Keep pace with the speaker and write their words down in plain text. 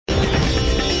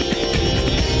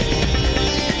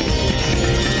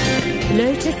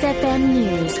Lotus FM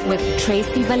News with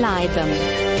Tracy Valaydham.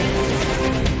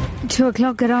 2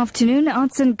 o'clock, good afternoon.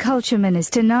 Arts and Culture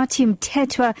Minister Nathi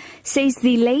Mthethwa says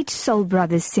the late Soul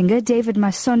Brothers singer David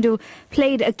Masondo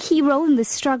played a key role in the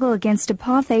struggle against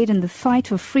apartheid and the fight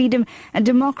for freedom and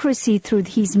democracy through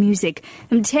his music.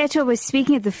 Mthethwa was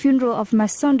speaking at the funeral of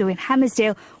Masondo in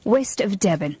Hammersdale, west of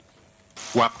Durban.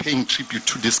 We are paying tribute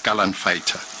to this gallant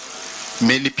fighter.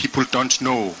 Many people don't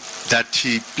know that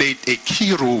he played a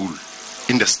key role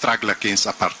in the struggle against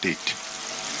apartheid.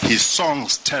 His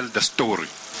songs tell the story.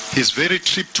 His very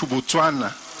trip to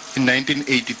Botswana in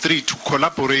 1983 to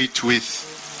collaborate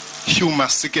with Hugh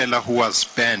Masekela, who was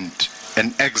banned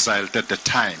and exiled at the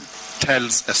time,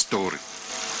 tells a story.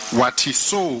 What he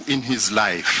saw in his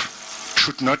life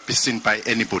should not be seen by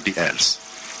anybody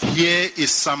else. Here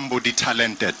is somebody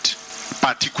talented,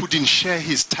 but he couldn't share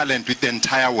his talent with the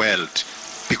entire world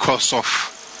because of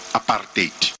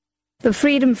apartheid. The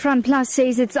Freedom Front Plus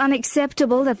says it's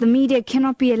unacceptable that the media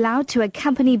cannot be allowed to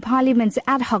accompany Parliament's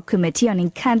ad hoc committee on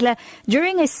Nkandla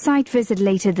during a site visit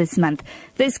later this month.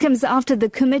 This comes after the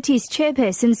committee's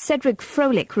chairperson, Cedric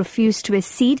Froelich, refused to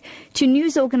accede to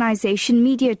news organisation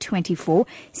Media 24,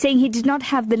 saying he did not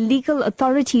have the legal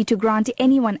authority to grant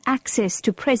anyone access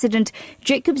to President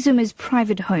Jacob Zuma's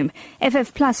private home.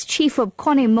 FF Plus Chief of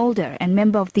Kone Mulder and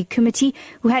member of the committee,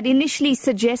 who had initially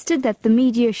suggested that the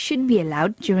media should be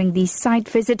allowed during the site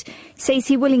visit, says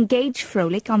he will engage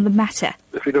Froelich on the matter.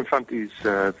 The Freedom Front is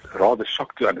rather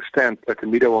shocked to understand that the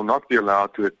media will not be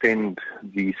allowed to attend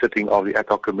the sitting of the ad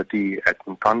hoc committee at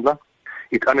Nkandla.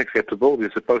 It's unacceptable.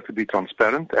 We're supposed to be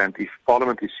transparent, and if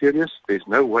Parliament is serious, there's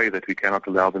no way that we cannot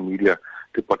allow the media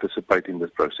to participate in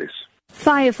this process.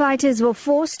 Firefighters were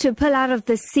forced to pull out of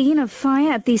the scene of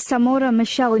fire at the Samora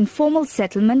Michelle informal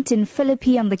settlement in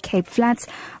Philippi on the Cape Flats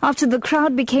after the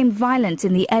crowd became violent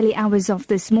in the early hours of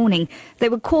this morning. They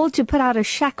were called to put out a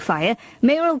shack fire.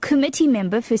 Mayoral Committee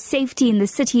member for safety in the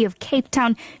city of Cape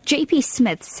Town, JP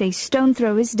Smith, says stone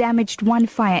throwers damaged one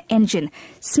fire engine.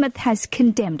 Smith has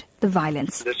condemned the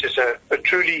violence. This is a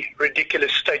truly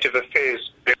ridiculous state of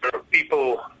affairs. There are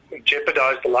people who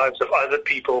jeopardize the lives of other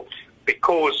people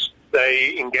because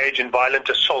they engage in violent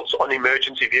assaults on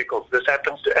emergency vehicles. This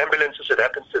happens to ambulances, it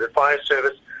happens to the fire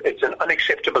service. It's an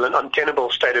unacceptable and untenable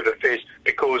state of affairs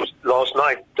because last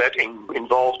night that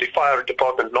involved the fire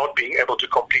department not being able to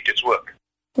complete its work.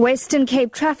 Western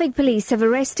Cape Traffic Police have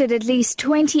arrested at least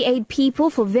 28 people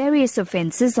for various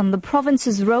offences on the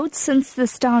province's roads since the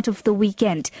start of the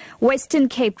weekend. Western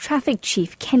Cape Traffic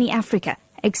Chief Kenny Africa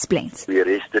explains. We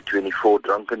arrested 24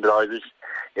 drunken drivers,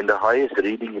 and the highest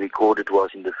reading recorded was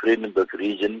in the Vredenburg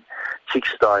region, 6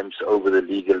 times over the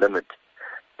legal limit.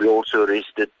 We also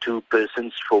arrested 2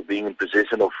 persons for being in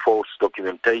possession of false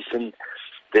documentation.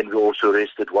 Then we also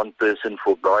arrested 1 person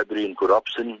for bribery and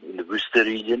corruption in the Worcester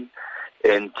region.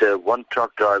 And 1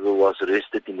 truck driver was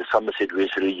arrested in the Somerset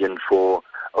West region for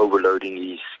overloading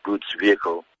his goods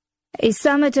vehicle. A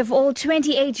summit of all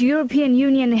 28 European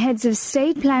Union heads of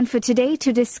state planned for today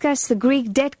to discuss the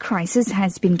Greek debt crisis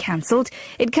has been cancelled.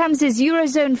 It comes as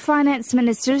Eurozone finance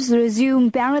ministers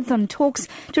resume marathon talks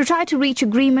to try to reach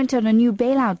agreement on a new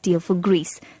bailout deal for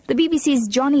Greece. The BBC's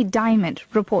Johnny Diamond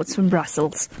reports from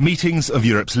Brussels. Meetings of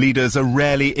Europe's leaders are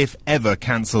rarely, if ever,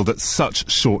 cancelled at such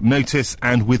short notice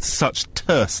and with such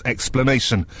terse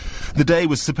explanation. The day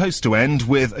was supposed to end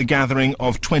with a gathering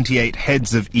of 28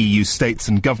 heads of EU states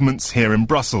and governments here in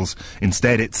Brussels.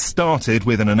 Instead, it started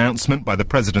with an announcement by the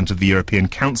President of the European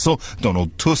Council,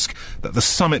 Donald Tusk, that the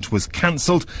summit was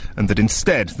cancelled and that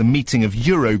instead the meeting of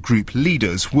Eurogroup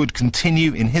leaders would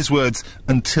continue, in his words,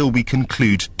 until we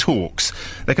conclude talks.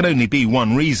 There can only be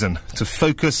one reason: to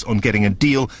focus on getting a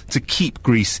deal to keep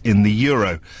Greece in the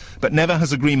euro. But never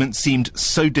has agreement seemed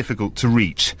so difficult to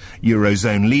reach.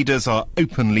 Eurozone leaders are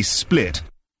openly split.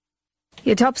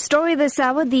 Your top story this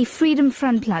hour, the Freedom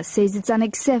Front Plus says it's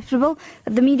unacceptable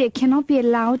that the media cannot be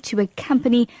allowed to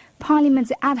accompany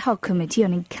Parliament's ad hoc committee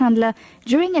on Nkandla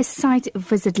during a site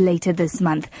visit later this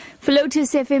month. For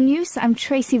Lotus FM News, I'm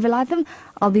Tracy Valaydham.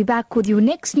 I'll be back with your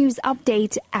next news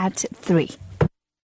update at 3.